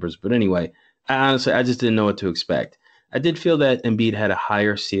shooting jumpers. But anyway, I just didn't know what to expect. I did feel that Embiid had a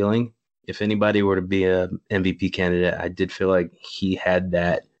higher ceiling. If anybody were to be a MVP candidate, I did feel like he had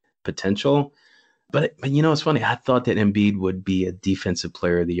that potential. But it's funny. I thought that Embiid would be a Defensive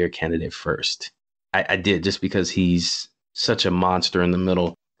Player of the Year candidate first. I did, just because he's such a monster in the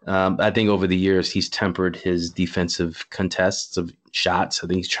middle. I think over the years, he's tempered his defensive contests of shots. I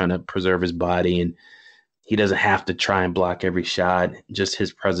think he's trying to preserve his body, and he doesn't have to try and block every shot. Just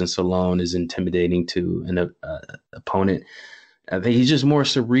his presence alone is intimidating to an opponent. I think he's just more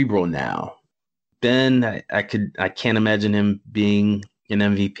cerebral now. Ben, I can't imagine him being an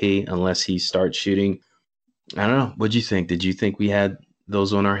MVP unless he starts shooting. I don't know. What'd you think? Did you think we had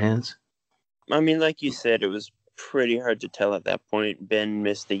those on our hands? I mean, like you said, it was pretty hard to tell at that point. Ben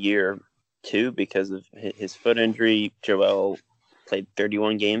missed a year too because of his foot injury. Joel played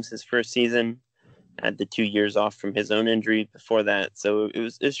 31 games his first season, had the 2 years off from his own injury before that. So it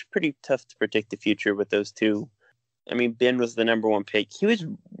was pretty tough to predict the future with those two. I mean, Ben was the number one pick. He was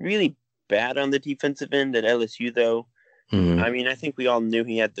really bad on the defensive end at LSU, though. Mm-hmm. I mean, I think we all knew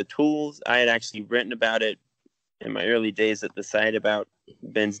he had the tools. I had actually written about it in my early days at the site about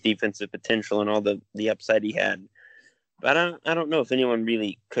Ben's defensive potential and all the upside he had. But I don't know if anyone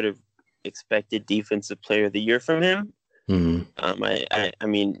really could have expected Defensive Player of the Year from him. Mm-hmm. I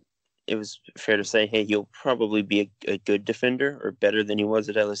mean, it was fair to say, hey, he'll probably be a good defender or better than he was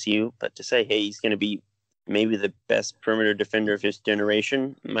at LSU. But to say, hey, he's going to be maybe the best perimeter defender of his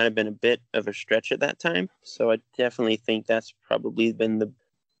generation might have been a bit of a stretch at that time. So I definitely think that's probably been the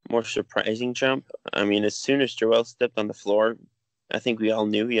more surprising jump. I mean, as soon as Joel stepped on the floor, I think we all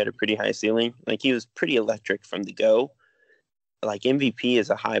knew he had a pretty high ceiling. Like, he was pretty electric from the go. Like, MVP is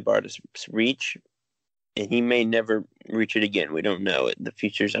a high bar to reach, and he may never reach it again. We don't know. The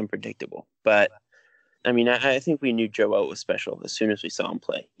future's unpredictable. But, I mean, I think we knew Joel was special as soon as we saw him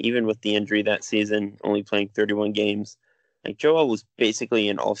play. Even with the injury that season, only playing 31 games. Like, Joel was basically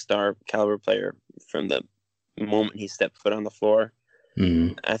an all-star caliber player from the moment he stepped foot on the floor.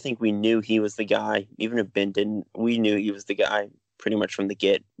 Mm-hmm. I think we knew he was the guy. Even if Ben didn't, we knew he was the guy pretty much from the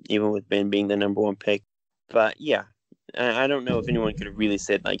get, even with Ben being the number one pick. But, yeah, I don't know if anyone could have really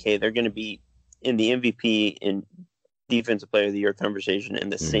said, like, hey, they're going to be in the MVP and Defensive Player of the Year conversation in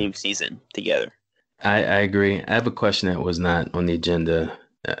the same season together. I agree. I have a question that was not on the agenda.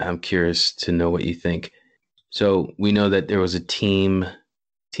 I'm curious to know what you think. So we know that there was a team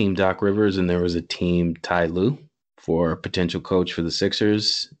Doc Rivers, and there was a team Ty Lue for potential coach for the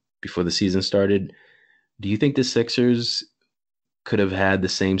Sixers before the season started. Do you think the Sixers could have had the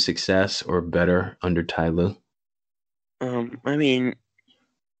same success or better under Ty Lue? I mean,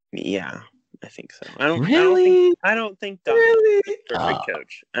 yeah, I think so. I don't think Doc is a perfect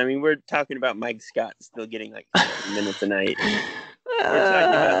coach. I mean, we're talking about Mike Scott still getting like 15 minutes a night. We're talking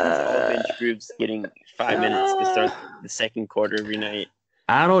about these all bench groups getting 5 minutes to start the second quarter every night.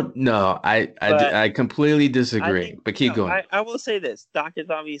 I don't know. I completely disagree. But keep going. I will say this: Doc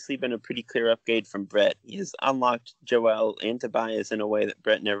has obviously been a pretty clear upgrade from Brett. He has unlocked Joel and Tobias in a way that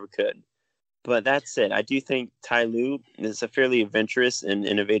Brett never could. But that said, I do think Ty Lue is a fairly adventurous and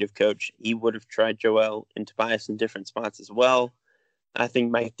innovative coach. He would have tried Joel and Tobias in different spots as well. I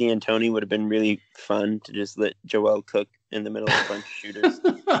think Mike D'Antoni would have been really fun to just let Joel cook in the middle of a bunch of shooters.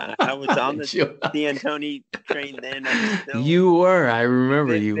 I was on the D'Antoni train then. You were. I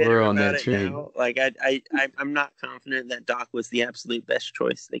remember you were on that train. Now. Like I'm not confident that Doc was the absolute best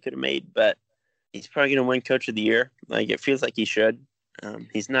choice they could have made, but he's probably going to win Coach of the Year. Like, it feels like he should.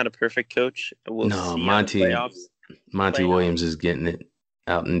 He's not a perfect coach. We'll see Monty Williams is getting it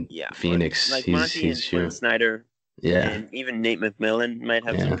out in Phoenix. Like Monty and Quinn Snyder. Yeah. And even Nate McMillan might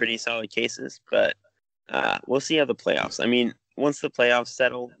have some pretty solid cases, but we'll see how the playoffs. I mean, once the playoffs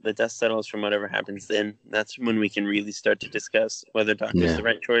settle, the dust settles from whatever happens then, that's when we can really start to discuss whether Doc is the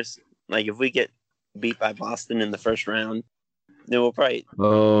right choice. Like, if we get beat by Boston in the first round, then we'll probably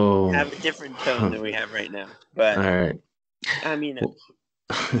have a different tone than we have right now. But, all right. I mean,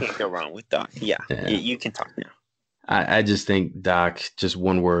 can't go wrong with Doc. Yeah. You can talk now. I just think Doc, just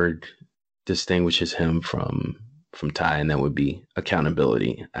one word distinguishes him from Ty, and that would be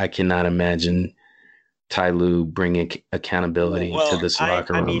accountability. I cannot imagine Ty Lue bringing accountability to this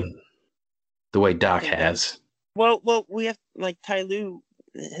locker room the way Doc has. Well, we have, like, Ty Lue,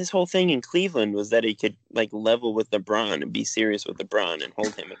 his whole thing in Cleveland was that he could, like, level with LeBron and be serious with LeBron and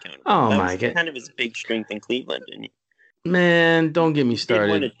hold him accountable. That was kind of his big strength in Cleveland. And man, don't get me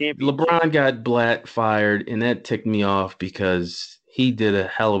started. LeBron got Blatt fired, and that ticked me off because he did a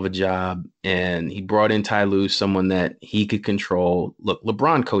hell of a job, and he brought in Ty Lue, someone that he could control. Look,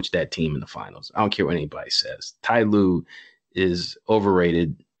 LeBron coached that team in the finals. I don't care what anybody says. Ty Lue is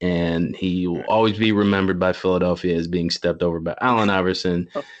overrated, and he will always be remembered by Philadelphia as being stepped over by Allen Iverson.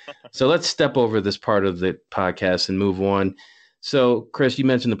 So let's step over this part of the podcast and move on. So, Chris, you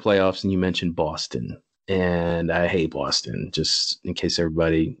mentioned the playoffs, and you mentioned Boston. And I hate Boston, just in case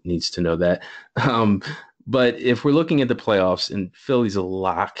everybody needs to know that. But if we're looking at the playoffs, and Philly's a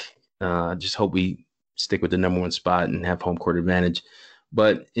lock, just hope we stick with the number one spot and have home court advantage.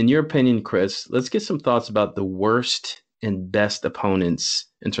 But in your opinion, Chris, let's get some thoughts about the worst and best opponents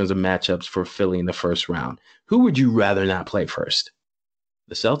in terms of matchups for Philly in the first round. Who would you rather not play first?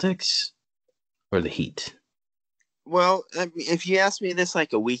 The Celtics or the Heat? Well, I mean, if you asked me this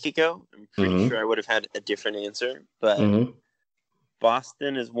like a week ago, I'm pretty sure I would have had a different answer. But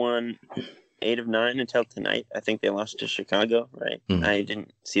Boston has won 8 of 9 until tonight. I think they lost to Chicago, right? I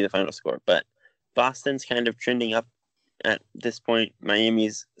didn't see the final score, but Boston's kind of trending up at this point.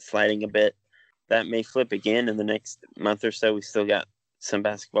 Miami's sliding a bit. That may flip again in the next month or so. We still got some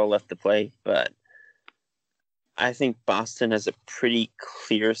basketball left to play, but I think Boston has a pretty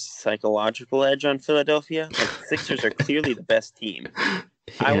clear psychological edge on Philadelphia. Like, the Sixers are clearly the best team. Yeah.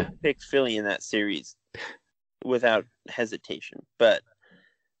 I would pick Philly in that series without hesitation. But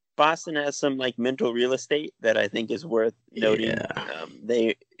Boston has some like mental real estate that I think is worth noting.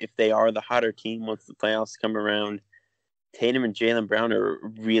 Yeah. If they are the hotter team once the playoffs come around, Tatum and Jaylen Brown are a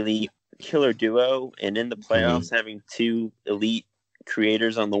really killer duo, and in the playoffs, having two elite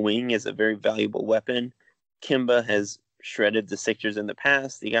creators on the wing is a very valuable weapon. Kemba has shredded the Sixers in the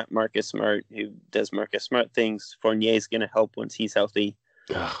past. You got Marcus Smart, who does Marcus Smart things. Fournier's going to help once he's healthy.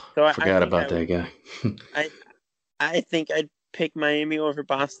 I forgot about that guy. I think I'd pick Miami over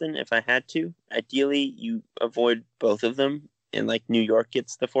Boston if I had to. Ideally, you avoid both of them, and like New York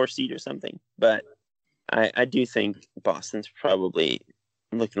gets the 4 seed or something. But I do think Boston's probably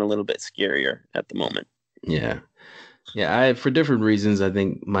looking a little bit scarier at the moment. Yeah. For different reasons, I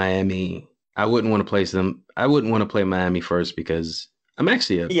think Miami. I wouldn't want to place them. I wouldn't want to play Miami first because I'm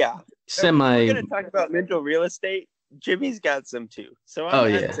actually semi. We're going to talk about mental real estate. Jimmy's got some too, so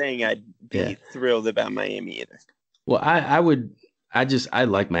I'm not saying I'd be thrilled about Miami either. Well, I would. I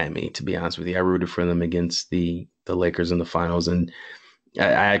like Miami, to be honest with you. I rooted for them against the Lakers in the finals, and I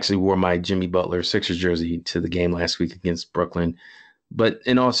actually wore my Jimmy Butler Sixers jersey to the game last week against Brooklyn. But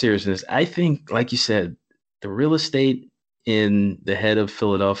in all seriousness, I think, like you said, the real estate in the head of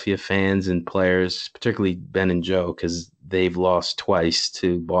Philadelphia fans and players, particularly Ben and Joe, because they've lost twice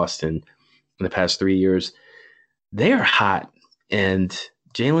to Boston in the past 3 years, they are hot. And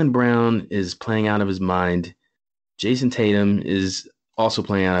Jaylen Brown is playing out of his mind. Jason Tatum is also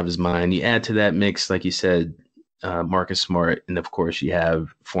playing out of his mind. You add to that mix, like you said, Marcus Smart, and of course you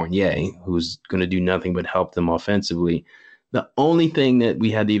have Fournier, who's going to do nothing but help them offensively. The only thing that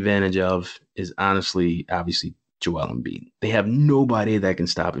we had the advantage of is obviously Joel Embiid. They have nobody that can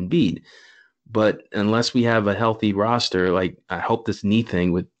stop Embiid. But unless we have a healthy roster, like I hope this knee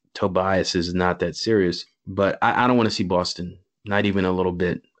thing with Tobias is not that serious. But I don't want to see Boston, not even a little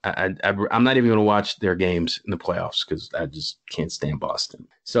bit. I'm not even going to watch their games in the playoffs because I just can't stand Boston.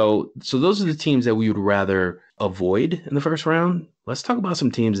 So those are the teams that we would rather avoid in the first round. Let's talk about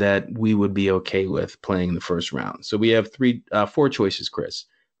some teams that we would be okay with playing in the first round. So we have 4 choices, Chris.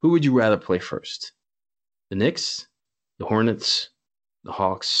 Who would you rather play first? The Knicks, the Hornets, the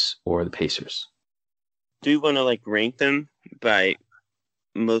Hawks, or the Pacers? Do you want to rank them by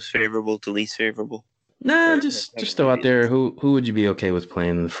most favorable to least favorable? Nah, just throw out there who would you be okay with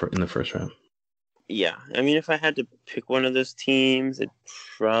playing in the first round? Yeah, I mean, if I had to pick one of those teams, it'd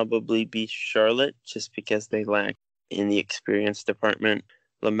probably be Charlotte, just because they lack in the experience department.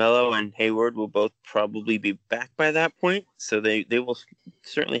 LaMelo and Hayward will both probably be back by that point, so they will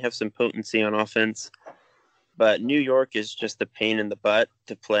certainly have some potency on offense. But New York is just a pain in the butt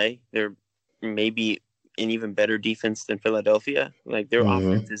to play. They're maybe an even better defense than Philadelphia. Like, their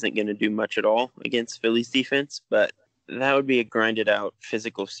offense isn't going to do much at all against Philly's defense, but that would be a grinded out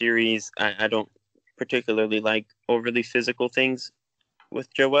physical series. I don't particularly like overly physical things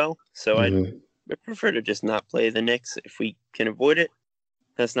with Joel, so I prefer to just not play the Knicks if we can avoid it.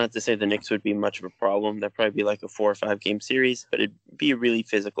 That's not to say the Knicks would be much of a problem. That'd probably be like a 4 or 5 game series, but it'd be a really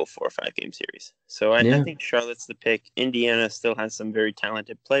physical 4 or 5 game series. So I think Charlotte's the pick. Indiana still has some very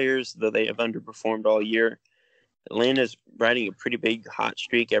talented players, though they have underperformed all year. Atlanta's riding a pretty big hot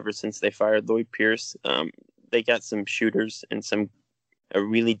streak ever since they fired Lloyd Pierce. They got some shooters and a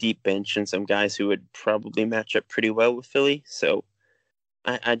really deep bench and some guys who would probably match up pretty well with Philly. So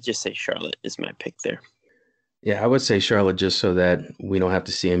I'd just say Charlotte is my pick there. Yeah, I would say Charlotte just so that we don't have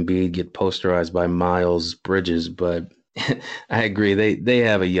to see Embiid get posterized by Miles Bridges. But I agree. They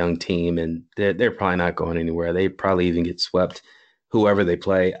have a young team, and they're probably not going anywhere. They probably even get swept, whoever they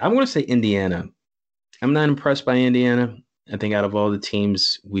play. I'm going to say Indiana. I'm not impressed by Indiana. I think out of all the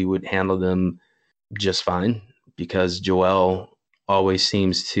teams, we would handle them just fine because Joel always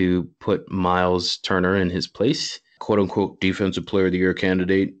seems to put Miles Turner in his place. "Quote unquote defensive player of the year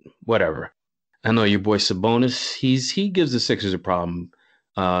candidate," whatever. I know your boy Sabonis, he gives the Sixers a problem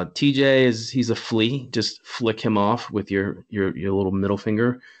TJ he's a flea. Just flick him off with your little middle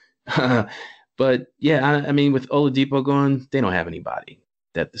finger. But yeah, I mean, with Oladipo gone, they don't have anybody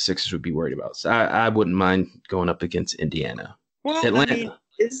that the Sixers would be worried about. So I wouldn't mind going up against Indiana. Well, I Atlanta. mean,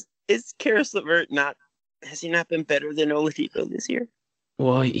 is Karis LeVert has he not been better than Oladipo this year?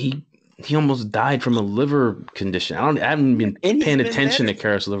 Well, he almost died from a liver condition. I haven't been paying attention to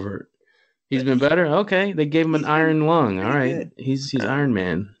Karis LeVert. He's been better. Okay, they gave him an iron lung. All right, good. He's Iron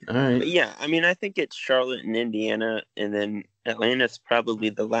Man. All right. But yeah, I mean, I think it's Charlotte and Indiana, and then Atlanta's probably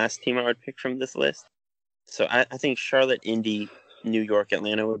the last team I would pick from this list. So I think Charlotte, Indy, New York,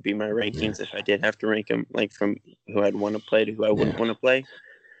 Atlanta would be my rankings if I did have to rank them, like from who I'd want to play to who I wouldn't want to play.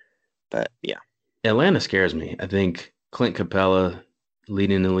 But yeah, Atlanta scares me. I think Clint Capella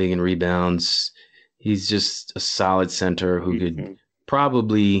leading the league in rebounds. He's just a solid center who could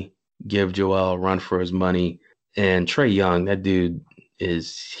probably give Joel a run for his money. And Trae Young, that dude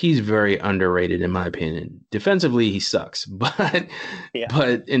he's very underrated in my opinion. Defensively, he sucks, but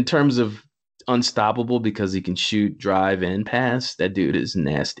in terms of unstoppable because he can shoot, drive, and pass, that dude is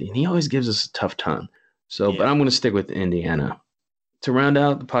nasty. And he always gives us a tough time. So, but I'm going to stick with Indiana. To round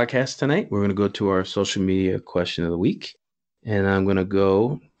out the podcast tonight, we're going to go to our social media question of the week. And I'm going to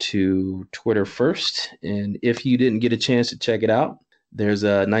go to Twitter first. And if you didn't get a chance to check it out, there's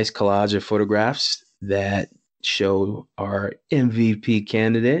a nice collage of photographs that show our MVP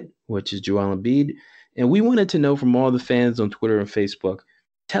candidate, which is Joel Embiid. And we wanted to know from all the fans on Twitter and Facebook,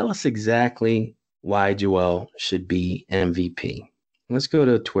 tell us exactly why Joel should be MVP. Let's go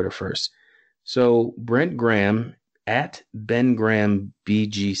to Twitter first. So Brent Graham at Ben Graham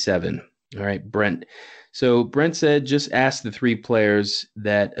BG7. All right, Brent. So Brent said, just ask the three players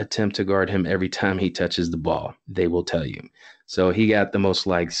that attempt to guard him every time he touches the ball. They will tell you. So he got the most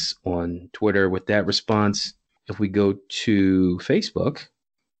likes on Twitter with that response. If we go to Facebook,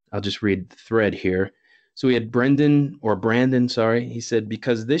 I'll just read the thread here. So we had Brandon. He said,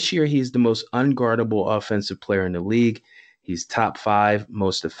 because this year he's the most unguardable offensive player in the league. He's top 5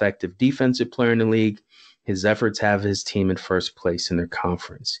 most effective defensive player in the league. His efforts have his team in first place in their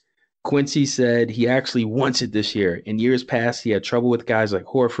conference. Quincy said he actually wants it this year. In years past, he had trouble with guys like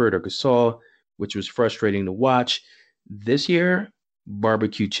Horford or Gasol, which was frustrating to watch. This year,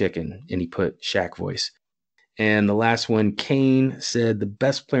 barbecue chicken, and he put Shaq voice. And the last one, Kane said the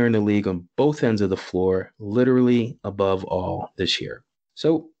best player in the league on both ends of the floor, literally above all this year.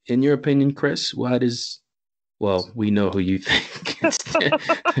 So, in your opinion, Chris, we know who you think.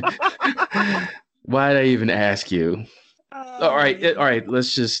 Why'd I even ask you? All right.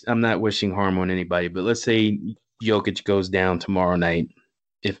 I'm not wishing harm on anybody, but let's say Jokic goes down tomorrow night.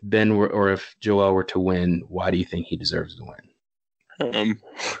 If if Joel were to win, why do you think he deserves to win?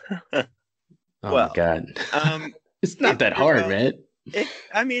 My God. It's not that hard, man.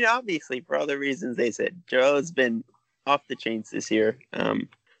 Obviously, for all the reasons they said, Joel has been off the chains this year.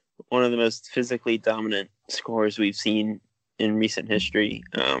 One of the most physically dominant scorers we've seen in recent history.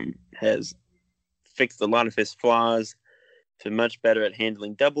 Has fixed a lot of his flaws, to much better at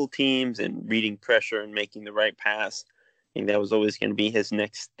handling double teams and reading pressure and making the right pass. I think that was always going to be his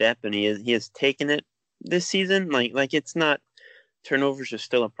next step, and he has taken it this season. Like it's not, turnovers are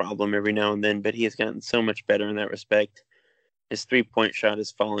still a problem every now and then, but he has gotten so much better in that respect. His 3-point shot is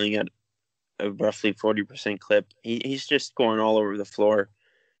falling at a roughly 40% clip. He's just scoring all over the floor.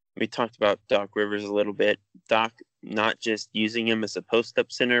 We talked about Doc Rivers a little bit. Doc not just using him as a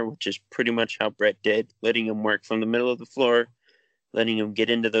post-up center, which is pretty much how Brett did, letting him work from the middle of the floor, letting him get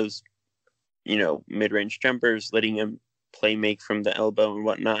into those, mid-range jumpers, letting him play make from the elbow and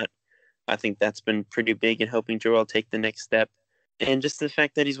whatnot. I think that's been pretty big in helping Joel take the next step. And just the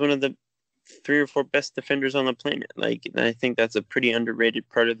fact that he's one of the 3 or 4 best defenders on the planet. I think that's a pretty underrated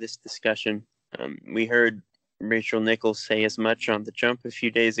part of this discussion. We heard Rachel Nichols say as much on The Jump a few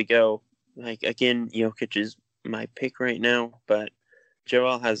days ago. Again, Jokic is my pick right now, but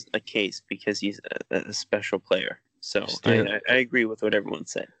Joel has a case because he's a special player. So I agree with what everyone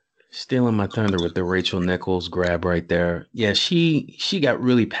said. Stealing my thunder with the Rachel Nichols grab right there. Yeah, she got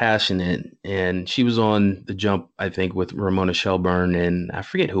really passionate, and she was on The Jump, I think, with Ramona Shelburne, and I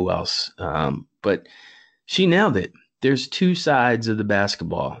forget who else. But she nailed it. There's 2 sides of the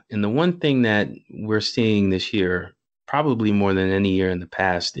basketball, and the one thing that we're seeing this year, probably more than any year in the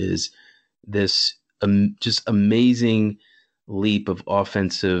past, is this just amazing leap of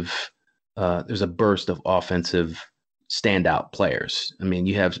offensive. There's a burst of offensive standout players. I mean,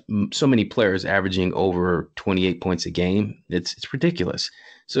 you have so many players averaging over 28 points a game. It's ridiculous.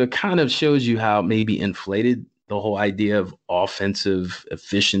 So it kind of shows you how maybe inflated the whole idea of offensive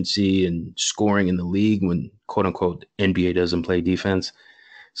efficiency and scoring in the league when, quote unquote, NBA doesn't play defense.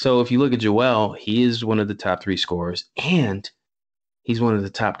 So if you look at Joel, he is one of the top 3 scorers, and he's one of the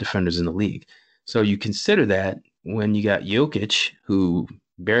top defenders in the league. So you consider that when you got Jokic, who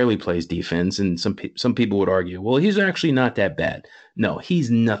barely plays defense, and some people would argue, well, he's actually not that bad. No, he's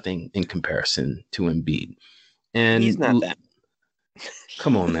nothing in comparison to Embiid. And he's not that.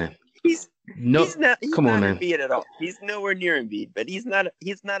 Come on, man. He's not man. Embiid at all. He's nowhere near Embiid, but he's not a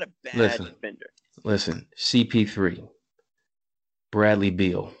bad defender. Listen, CP3, Bradley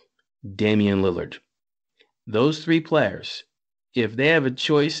Beal, Damian Lillard. Those 3 players, if they have a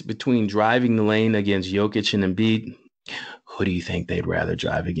choice between driving the lane against Jokic and Embiid, who do you think they'd rather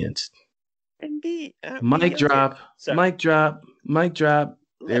drive against? Embiid. Mic drop.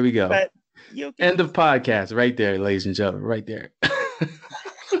 There we go. End of podcast right there, ladies and gentlemen, right there.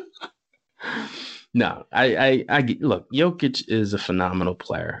 No, I look, Jokic is a phenomenal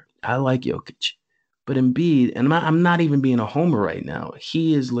player. I like Jokic. But Embiid, and I'm not even being a homer right now,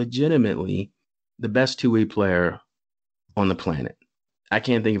 he is legitimately the best two-way player on the planet. I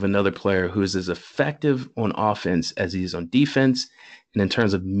can't think of another player who's as effective on offense as he is on defense. And in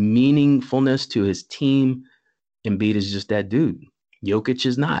terms of meaningfulness to his team, Embiid is just that dude. Jokic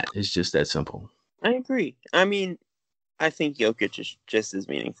is not. It's just that simple. I agree. I mean, I think Jokic is just as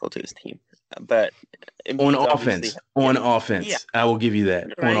meaningful to his team. But on offense, yeah. I will give you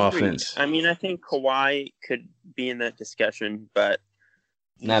that. On offense. I mean, I think Kawhi could be in that discussion, but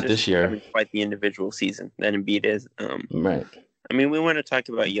not this year. Quite the individual season that Embiid is. Right. I mean, we want to talk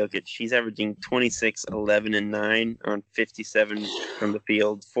about Jokic. He's averaging 26, 11, and 9 on 57 from the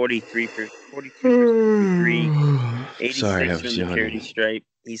field, 43 for 3, 86 from the charity stripe.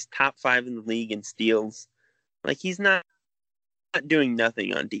 He's top 5 in the league in steals. Like, he's not doing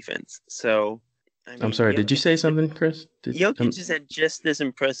nothing on defense. So, I mean, I'm sorry. Did you say something, Chris? Jokic has had just as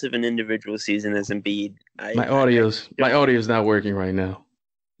impressive an individual season as Embiid. My audio's not working right now.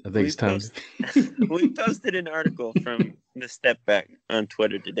 I think it's time. We posted an article from the Step Back on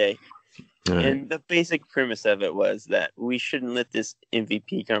Twitter today. Right. And the basic premise of it was that we shouldn't let this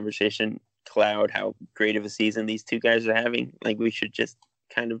MVP conversation cloud how great of a season these two guys are having. Like, we should just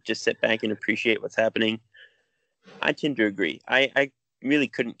kind of just sit back and appreciate what's happening. I tend to agree. I really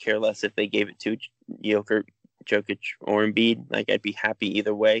couldn't care less if they gave it to Jokic or Embiid. Like, I'd be happy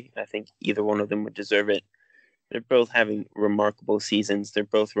either way. I think either one of them would deserve it. They're both having remarkable seasons. They're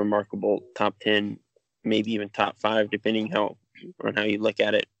both remarkable top 10, maybe even top 5, depending on how you look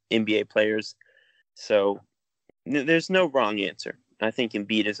at it, NBA players. So there's no wrong answer. I think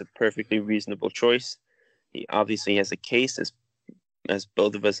Embiid is a perfectly reasonable choice. He obviously has a case, as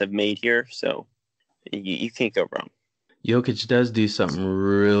both of us have made here. So you can't go wrong. Jokic does do something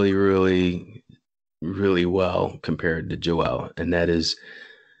really, really, really well compared to Joel, and that is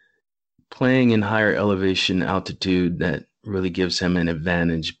playing in higher elevation altitude. That really gives him an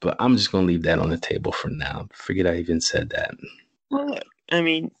advantage, but I'm just going to leave that on the table for now. Forget I even said that. Well, look, I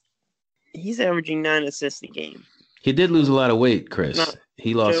mean, he's averaging 9 assists a game. He did lose a lot of weight, Chris.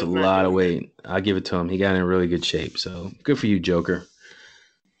 He lost a lot of weight. I'll give it to him. He got in really good shape, so good for you, Joker.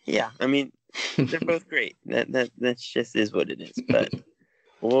 Yeah, I mean, they're both great. That's just is what it is. But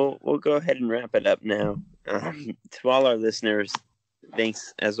we'll go ahead and wrap it up now. To all our listeners,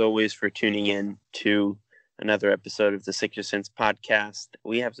 thanks as always for tuning in to another episode of the Sixer Sense podcast.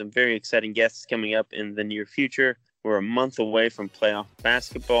 We have some very exciting guests coming up in the near future. We're a month away from playoff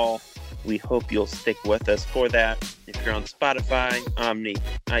basketball. We hope you'll stick with us for that. If you're on Spotify, Omni,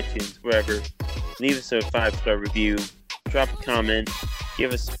 iTunes, wherever, leave us a 5-star review, drop a comment,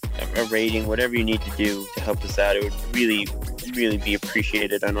 give us a rating, whatever you need to do to help us out. It would really, really be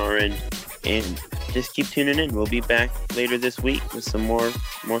appreciated on our end. And just keep tuning in. We'll be back later this week with some more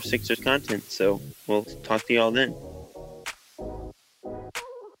Sixers content. So we'll talk to you all then.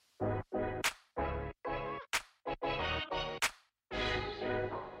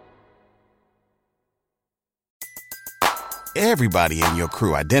 Everybody in your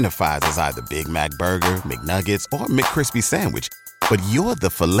crew identifies as either Big Mac Burger, McNuggets, or McCrispy Sandwich. But you're the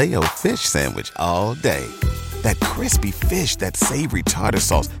Filet-O-Fish Sandwich all day. That crispy fish, that savory tartar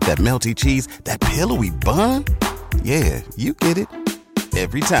sauce, that melty cheese, that pillowy bun. Yeah, you get it.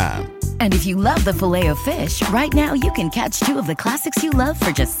 Every time. And if you love the Filet-O-Fish, right now you can catch 2 of the classics you love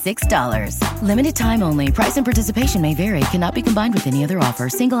for just $6. Limited time only. Price and participation may vary. Cannot be combined with any other offer.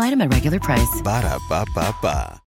 Single item at regular price. Ba-da-ba-ba-ba.